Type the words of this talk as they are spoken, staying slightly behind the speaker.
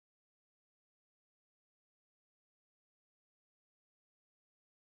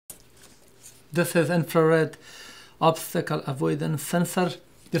This is infrared obstacle avoidance sensor.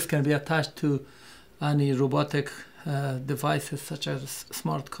 This can be attached to any robotic devices such as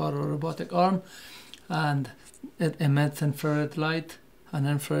smart car or robotic arm, and it emits infrared light. An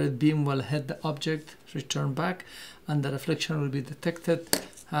infrared beam will hit the object, return back, and the reflection will be detected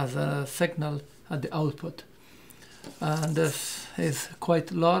as a signal at the output. And this is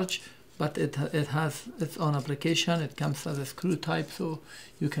quite large, but it has its own application. It comes as a screw type, so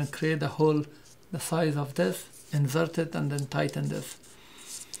you can create a hole the size of this, insert it, and then tighten this.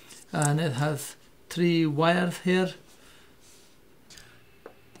 And it has 3 wires here.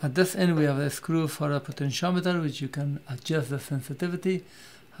 At this end we have a screw for a potentiometer, which you can adjust the sensitivity,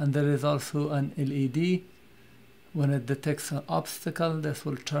 and there is also an LED. When it detects an obstacle, this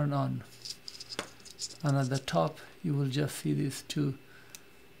will turn on. And at the top you will just see these 2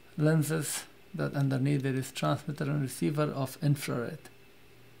 lenses, that underneath there is transmitter and receiver of infrared.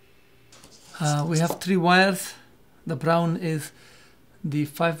 We have 3 wires. The brown is the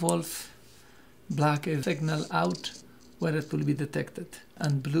 5 volts, black is signal out where it will be detected,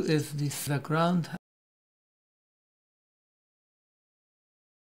 and blue is the ground.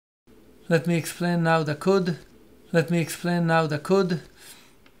 Let me explain now the code.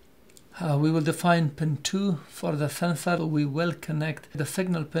 We will define pin 2 for the sensor. We will connect the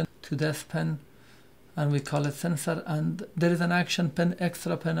signal pin to this pin, and we call it sensor. And there is an action pin,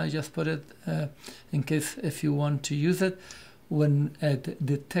 extra pin. I just put it in case if you want to use it. When it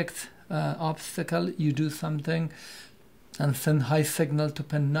detects obstacle, you do something and send high signal to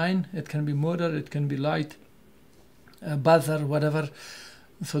pin 9. It can be motor, it can be light, buzzer, whatever.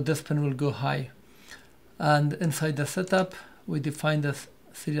 So this pin will go high. And inside the setup, we define this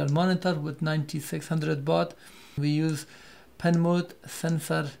serial monitor with 9600 baud. We use pin mode,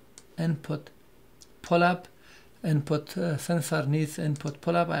 sensor, input, pull up. Input sensor needs input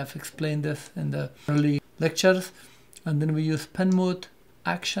pull up. I have explained this in the early lectures. And then we use pin mode,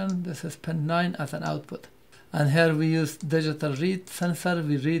 action. This is pin 9 as an output. And here we use digital read sensor.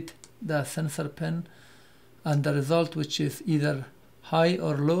 We read the sensor pin, and the result, which is either high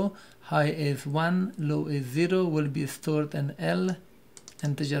or low. High is 1, low is 0, will be stored in L,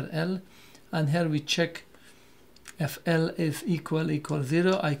 integer L. And here we check if L is equal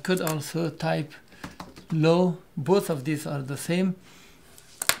 0. I could also type low. Both of these are the same.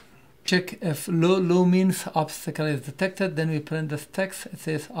 Check if low means obstacle is detected. Then we print this text. It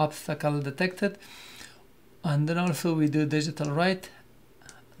says obstacle detected. And then also we do digital write,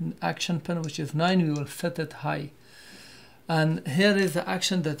 action pin, which is 9. We will set it high. And here is the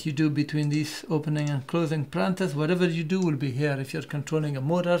action that you do between these opening and closing parentheses. Whatever you do will be here. If you're controlling a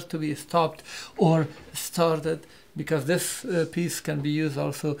motor to be stopped or started, because this piece can be used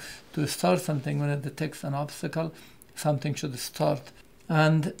also to start something. When it detects an obstacle, something should start.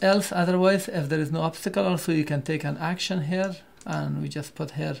 And else, otherwise, if there is no obstacle, also you can take an action here, and we just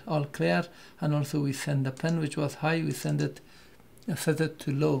put here all clear. And also we send the pin, which was high, we send it, set it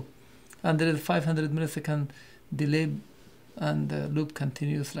to low. And there is 500 millisecond delay, and the loop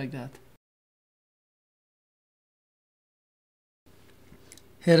continues like that.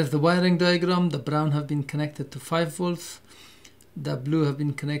 Here is the wiring diagram. The brown have been connected to 5 volts, the blue have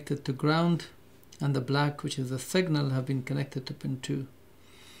been connected to ground, and the black, which is the signal, have been connected to pin 2.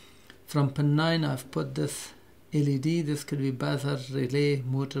 From pin 9 I've put this LED. This could be buzzer, relay,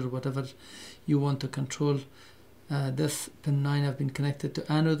 motor, whatever you want to control. This pin 9 have been connected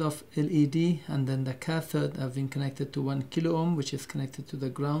to anode of LED, and then the cathode have been connected to 1 kilo ohm, which is connected to the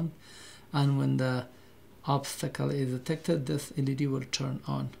ground. And when the obstacle is detected, this LED will turn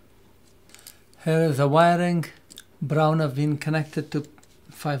on. Here is the wiring. Brown have been connected to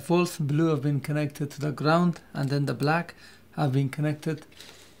 5 volts, blue have been connected to the ground, and then the black have been connected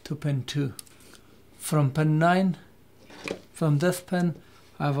to pin 2. From pin 9, from this pin,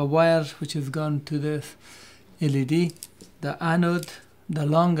 I have a wire which is gone to this LED. The anode, the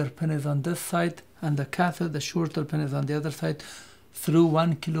longer pin, is on this side, and the cathode, the shorter pin, is on the other side. Through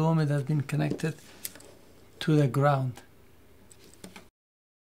 1 kilo ohm, it has been connected to the ground.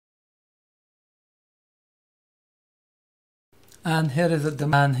 And here is the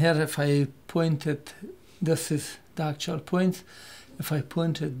demand. Here, if I point it, this is the actual point. If I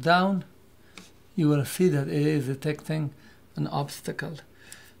point it down, you will see that it is detecting an obstacle.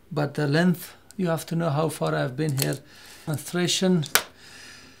 But the length, you have to know how far I've been here. Demonstration.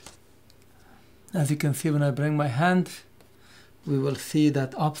 As you can see, when I bring my hand, we will see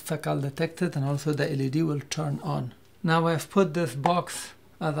that obstacle detected, and also the LED will turn on. Now I've put this box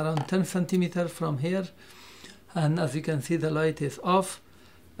at around 10 centimeters from here, and as you can see, the light is off,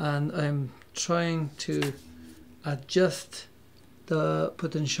 and I'm trying to adjust the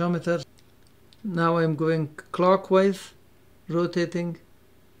potentiometer Now I'm going clockwise, rotating.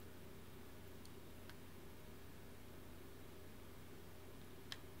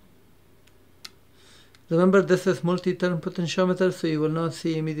 Remember, this is multi-turn potentiometer, so you will not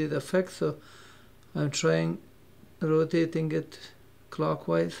see immediate effects. So I'm trying rotating it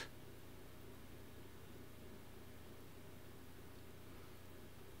clockwise.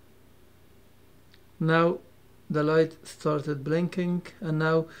 Now the light started blinking, and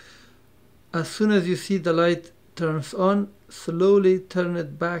now as soon as you see the light turns on, slowly turn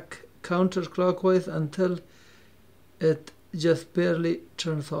it back counterclockwise until it just barely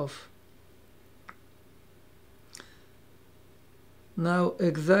turns off. Now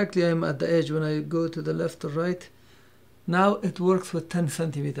exactly I'm at the edge when I go to the left or right. Now it works with 10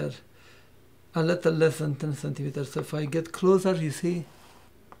 centimeter, a little less than 10 centimeters. So if I get closer, you see,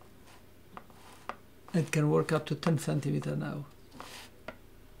 it can work up to 10 centimeter now.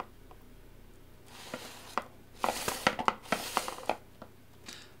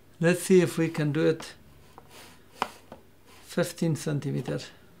 Let's see if we can do it 15 centimeter.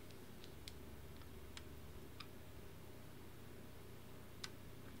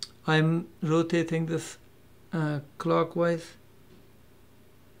 I'm rotating this clockwise.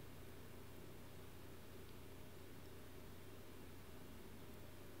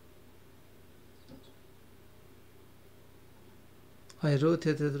 I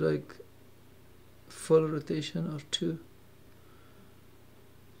rotated like full rotation or 2.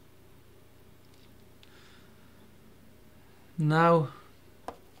 Now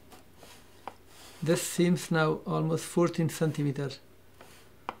this seems now almost 14 centimeters.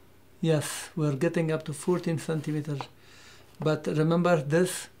 Yes, we're getting up to 14 centimeters. But remember,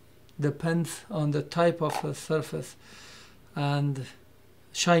 this depends on the type of the surface, and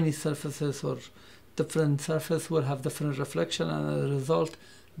shiny surfaces or different surface will have different reflection, and as a result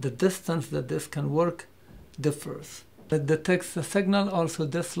the distance that this can work differs. It detects the signal. Also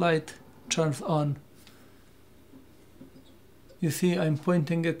this light turns on. You see, I'm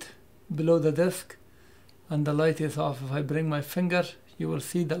pointing it below the disc and the light is off. If I bring my finger, you will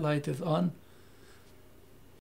see the light is on.